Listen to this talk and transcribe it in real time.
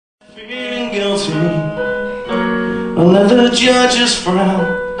Feeling guilty, I let the judges frown,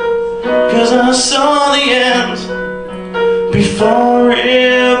 'cause I saw the end before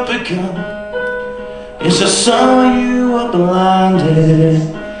it begun. Yes, I saw you were blinded,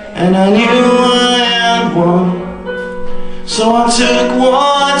 and I knew I had won. So I took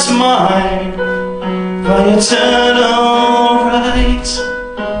what's mine by eternal right.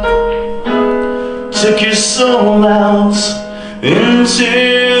 Took your soul out into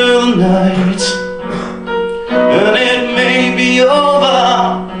the night, and it may be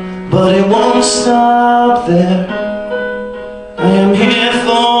over, but it won't stop there. I am here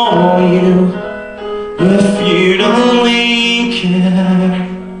for you, if you'd only care.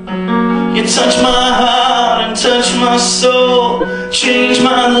 You touch my heart and touch my soul, change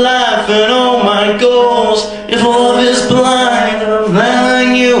my life and all my goals. If love is blind,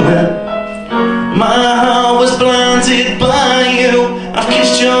 then you will. My heart was blinded by you. I've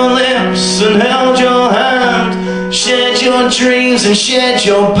kissed your lips and held your hand, shared your dreams and shared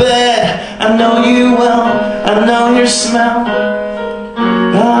your bed. I know you well, I know your smell.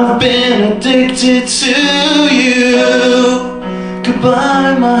 I've been addicted to you.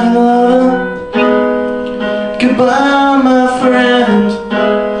 Goodbye, my lover. Goodbye, my friend.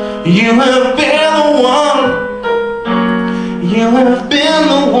 You have been the one. You have been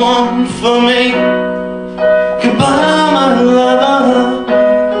the one for me. Goodbye, my lover.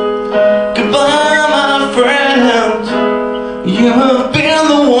 Goodbye, my friend. You have been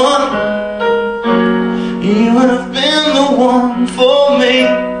the one. You have been the one for me.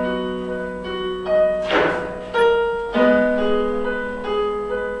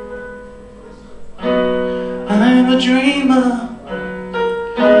 I'm a dreamer,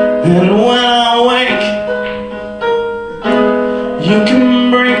 and when I wake, you can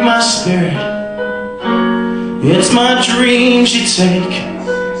break my spirit. It's my dreams you take,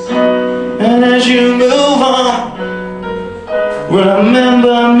 and as you move on,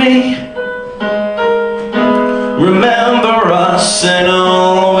 remember me. Remember us and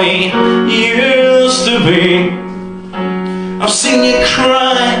all we used to be. I've seen you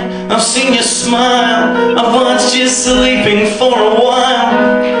cry, I've seen you smile, I've watched you sleeping for a while.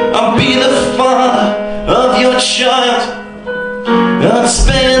 I'll be the father of your child. I'll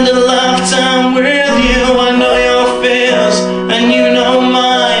spend a lifetime with you. I know your fears and you know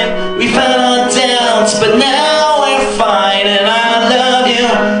mine. We've had our doubts, but now we're fine. And I love you,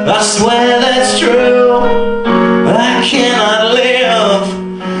 I swear that's true. I cannot live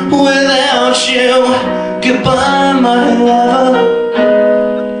without you. Goodbye, my lover.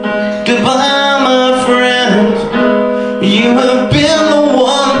 Goodbye, my friend. You have been the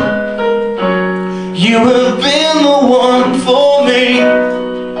one. You have been the one for me.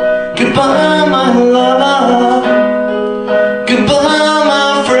 Goodbye, my lover. Goodbye,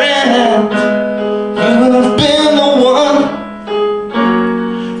 my friend. You have been the one.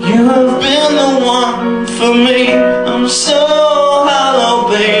 You have been the one for me. I'm so hollow,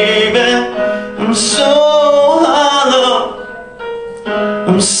 baby. I'm so hollow.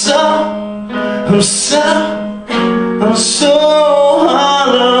 I'm so